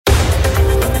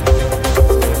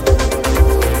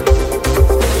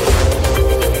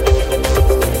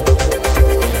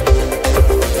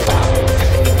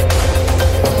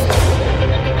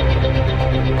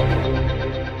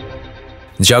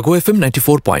জাগো FM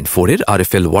 94.4 এর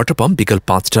RFL water pump বিকেল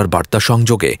 5টার বার্তা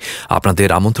সংযোগে আপনাদের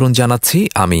আমন্ত্রণ জানাচ্ছি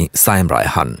আমি সায়েম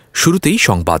রায়হান। শুরুতেই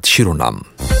সংবাদ শিরোনাম।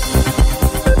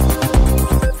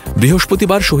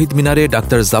 বৃহস্পতিবার শহীদ মিনারে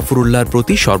ডাক্তার জাফরুল্লাহর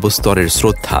প্রতি সর্বস্তরের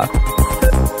শ্রদ্ধা।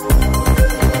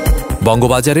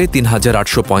 বঙ্গবাজারে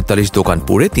 ৩,৮৪৫ দোকান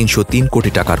পুড়ে ৩০৩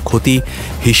 কোটি টাকার ক্ষতি,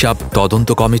 হিসাব তদন্ত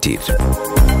কমিটির।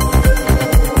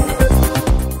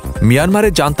 মিয়ানমারে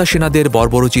জান্তা সেনাদের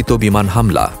বর্বরোচিত বিমান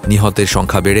হামলা, নিহতের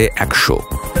সংখ্যা বেড়ে ১০০।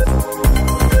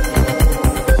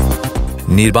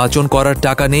 নির্বাচন করার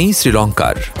টাকা নেই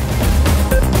শ্রীলঙ্কার।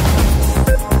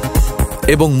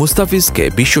 এবং মুস্তাফিজকে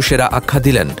বিশ্বসেরা আখ্যা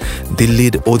দিলেন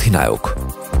দিল্লির অধিনায়ক।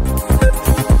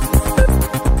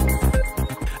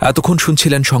 এতক্ষণ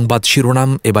শুনছিলেন সংবাদ শিরোনাম,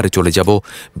 এবারে চলে যাব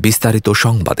বিস্তারিত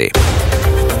সংবাদে।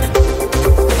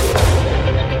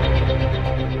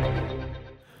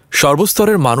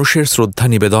 সর্বস্তরের মানুষের শ্রদ্ধা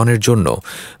নিবেদনের জন্য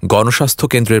গণস্বাস্থ্য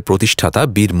কেন্দ্রের প্রতিষ্ঠাতা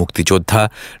বীর মুক্তিযোদ্ধা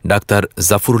ডাক্তার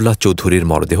জাফরুল্লাহ চৌধুরীর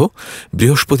মরদেহ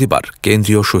বৃহস্পতিবার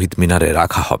কেন্দ্রীয় শহীদ মিনারে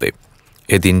রাখা হবে।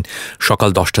 এদিন সকাল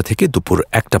 10টা থেকে দুপুর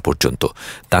 1টা পর্যন্ত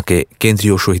তাকে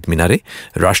কেন্দ্রীয় শহীদ মিনারে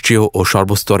রাষ্ট্রীয় ও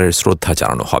সর্বস্তরের শ্রদ্ধা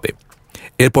জানানো হবে।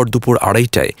 এরপর দুপুর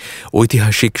 2:30টায়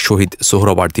ঐতিহাসিক শহীদ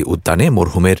সোহরাওয়ার্দী উদ্যানে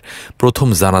মরহুমের প্রথম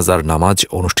জানাজার নামাজ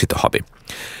অনুষ্ঠিত হবে।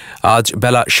 আজ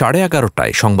বেলা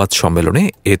 11:30টায় সংবাদ সম্মেলনে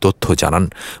এ তথ্য জানান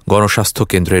গণস্বাস্থ্য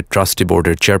কেন্দ্রের ট্রাস্টি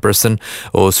বোর্ডের চেয়ারপারসন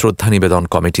ও শ্রদ্ধা নিবেদন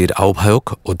কমিটির আহ্বায়ক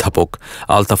অধ্যাপক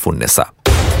আলতাফুন্নেসা।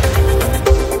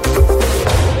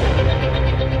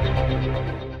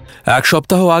 এক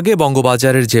সপ্তাহ আগে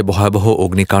বঙ্গবাজারের যে ভয়াবহ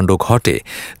অগ্নিকাণ্ড ঘটে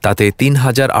তাতে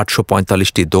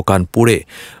 ৩,৮৪৫টি দোকান পুড়ে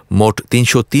মোট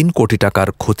 ৩০৩ কোটি টাকার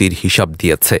ক্ষতির হিসাব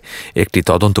দিয়েছে একটি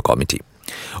তদন্ত কমিটি।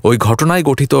 ওই ঘটনায়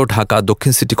গঠিত ঢাকা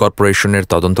দক্ষিণ সিটি কর্পোরেশনের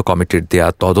তদন্ত কমিটির দেয়া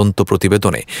তদন্ত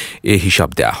প্রতিবেদনে এ হিসাব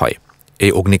দেয়া হয়।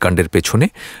 এই অগ্নিকাণ্ডের পেছনে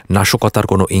নাশকতার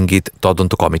কোনো ইঙ্গিত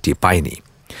তদন্ত কমিটি পায়নি।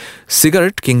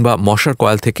 সিগারেট কিংবা মশার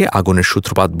কয়েল থেকে আগুনের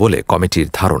সূত্রপাত বলে কমিটির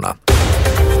ধারণা।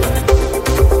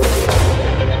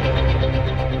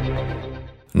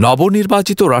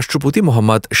 নবনির্বাচিত রাষ্ট্রপতি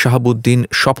মোহাম্মদ শাহাবুদ্দিন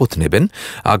শপথ নেবেন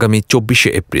আগামী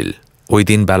 ২৪শে এপ্রিল। ওই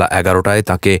দিন বেলা 11টায়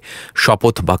তাঁকে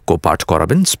শপথ বাক্য পাঠ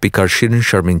করাবেন স্পিকার শিরিন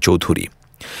শারমিন চৌধুরী।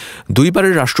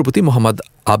 দুইবারের রাষ্ট্রপতি মোহাম্মদ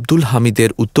আব্দুল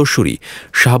হামিদের উত্তরসূরি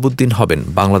শাহাবুদ্দিন হবেন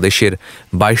বাংলাদেশের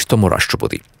 ২২তম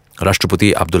রাষ্ট্রপতি। রাষ্ট্রপতি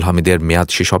আব্দুল হামিদের মেয়াদ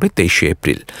শেষ হবে ২৩শে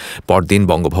এপ্রিল। পরদিন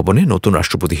বঙ্গভবনে নতুন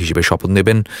রাষ্ট্রপতি হিসেবে শপথ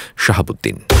নেবেন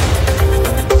শাহাবুদ্দিন।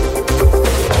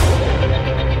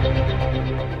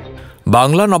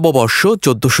 বাংলা নববর্ষ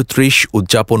 ১৪৩০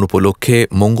 উদযাপন উপলক্ষে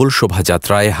মঙ্গল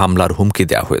শোভাযাত্রায় হামলার হুমকি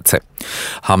দেওয়া হয়েছে।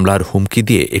 হামলার হুমকি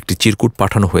দিয়ে একটি চিরকুট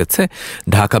পাঠানো হয়েছে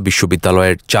ঢাকা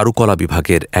বিশ্ববিদ্যালয়ের চারুকলা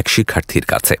বিভাগের এক শিক্ষার্থীর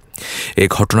কাছে। এ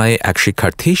ঘটনায় এক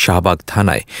শিক্ষার্থী শাহবাগ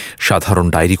থানায় সাধারণ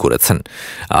ডায়েরি করেছেন।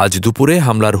 আজ দুপুরে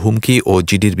হামলার হুমকি ও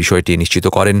জিডির বিষয়টি নিশ্চিত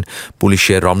করেন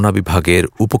পুলিশের রমনা বিভাগের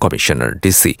উপকমিশনার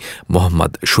ডিসি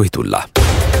মোহাম্মদ শহীদুল্লাহ।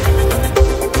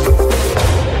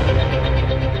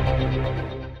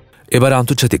 এবার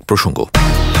আন্তর্জাতিক প্রসঙ্গ।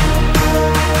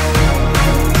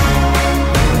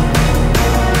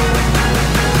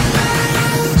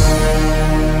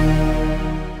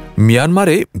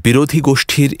 মিয়ানমারে বিরোধী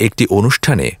গোষ্ঠীর একটি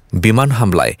অনুষ্ঠানে বিমান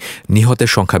হামলায় নিহতের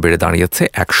সংখ্যা বেড়ে দাঁড়িয়েছে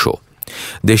 ১০০।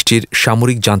 দেশটির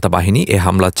সামরিক জান্তা বাহিনী এ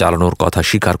হামলা চালানোর কথা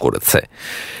স্বীকার করেছে।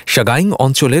 সাগাইং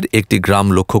অঞ্চলের একটি গ্রাম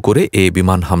লক্ষ্য করে এ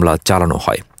বিমান হামলা চালানো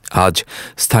হয়। আজ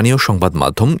স্থানীয় সংবাদ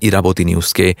মাধ্যম ইরাবতী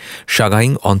নিউজকে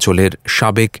সাগাইং অঞ্চলের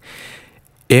সাবেক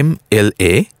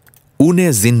MLA উনে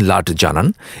জিন লাট জানান,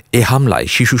 এ হামলায়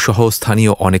শিশুসহ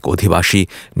স্থানীয় অনেক অধিবাসী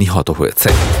নিহত হয়েছে।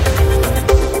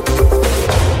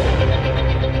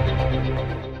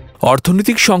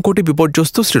 অর্থনৈতিক সংকটে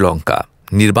বিপর্যস্ত শ্রীলঙ্কা।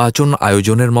 নির্বাচন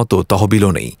আয়োজনের মতো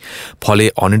তহবিলও নেই, ফলে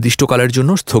অনির্দিষ্টকালের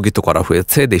জন্য স্থগিত করা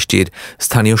হয়েছে দেশটির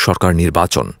স্থানীয় সরকার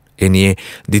নির্বাচন। এ নিয়ে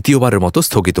দ্বিতীয়বারের মতো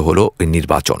স্থগিত হল এই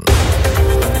নির্বাচন।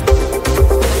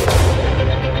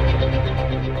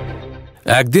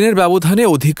 একদিনের ব্যবধানে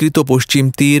অধিকৃত পশ্চিম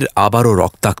তীর আবারও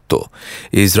রক্তাক্ত।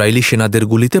 ইসরায়েলি সেনাদের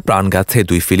গুলিতে প্রাণ গেছে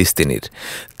 2 ফিলিস্তিনির।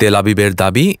 তেল আবিবের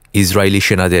দাবি, ইসরায়েলি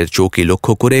সেনাদের চৌকি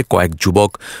লক্ষ্য করে কয়েক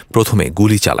যুবক প্রথমে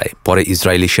গুলি চালায়, পরে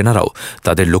ইসরায়েলি সেনারাও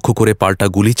তাদের লক্ষ্য করে পাল্টা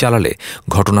গুলি চালালে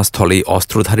ঘটনাস্থলেই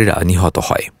অস্ত্রধারীরা নিহত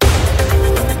হয়।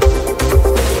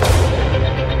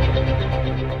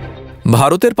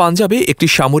 ভারতের পাঞ্জাবে একটি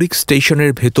সামরিক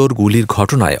স্টেশনের ভেতর গুলির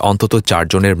ঘটনায় অন্তত 4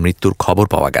 জনের মৃত্যুর খবর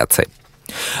পাওয়া গেছে।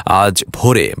 আজ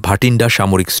ভোরে ভাটিন্ডা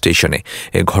সামরিক স্টেশনে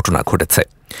এ ঘটনা ঘটেছে।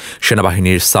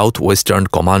 সেনাবাহিনীর সাউথ ওয়েস্টার্ন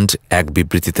কমান্ড এক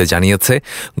বিবৃতিতে জানিয়েছে,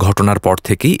 ঘটনার পর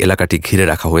থেকেই এলাকাটি ঘিরে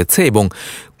রাখা হয়েছে এবং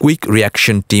কুইক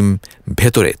রিঅ্যাকশন টিম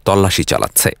ভেতরে তল্লাশি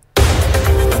চালাচ্ছে।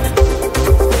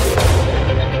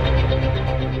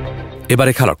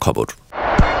 এবারে খেলার খবর।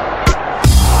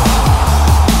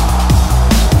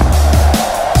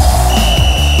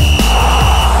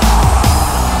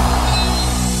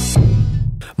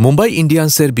 মুম্বাই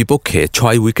ইন্ডিয়ান্সের বিপক্ষে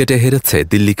 ৬ উইকেটে হেরেছে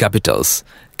দিল্লি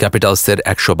ক্যাপিটালসের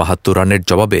 ১৭২ রানের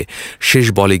জবাবে শেষ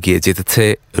বলে গিয়ে জিতেছে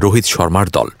রোহিত শর্মার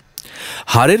দল।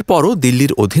 হারের পরও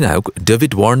দিল্লির অধিনায়ক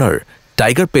David Warner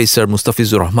tiger pacer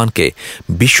Mustafizur রহমানকে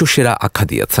বিশ্বসেরা আখ্যা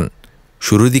দিয়েছেন।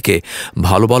 শুরুর দিকে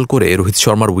ভালো বল করে রোহিত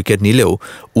শর্মার উইকেট নিলেও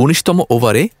 ১৯তম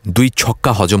ওভারে ২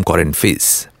 ছক্কা হজম করেন ফিজ।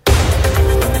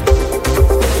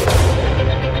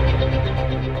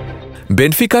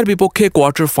 বেনফিকার বিপক্ষে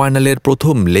কোয়ার্টার ফাইনালের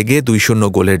প্রথম লেগে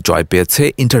 ২-০ গোলের জয় পেয়েছে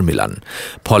ইন্টার মিলান।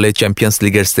 ফলে চ্যাম্পিয়ন্স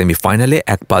লিগের সেমিফাইনালে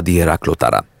এক পা দিয়ে রাখল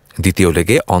তারা। দ্বিতীয়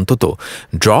লেগে অন্তত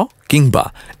ড্র কিংবা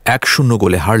 ১-০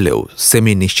 গোলে হারলেও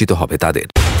সেমি নিশ্চিত হবে তাদের।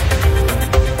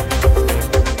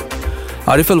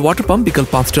 আরএফএল ওয়াটার পাম্প বিকাল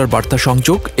 ৫টার বার্তা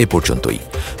সংযোগ এ পর্যন্তই।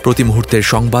 প্রতি মুহূর্তের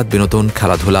সংবাদ, বিনোদন,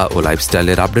 খেলাধুলা ও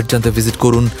লাইফস্টাইলের আপডেট জানতে ভিজিট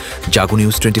করুন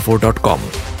jagonews24.com।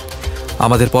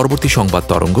 আমাদের পরবর্তী সংবাদ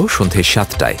তরঙ্গ সন্ধ্যে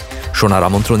 ৭টায় শোনার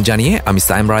আমন্ত্রণ জানিয়ে আমি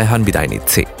সাইম রায়হান বিদায়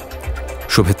নিচ্ছি।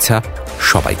 শুভেচ্ছা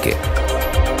সবাইকে।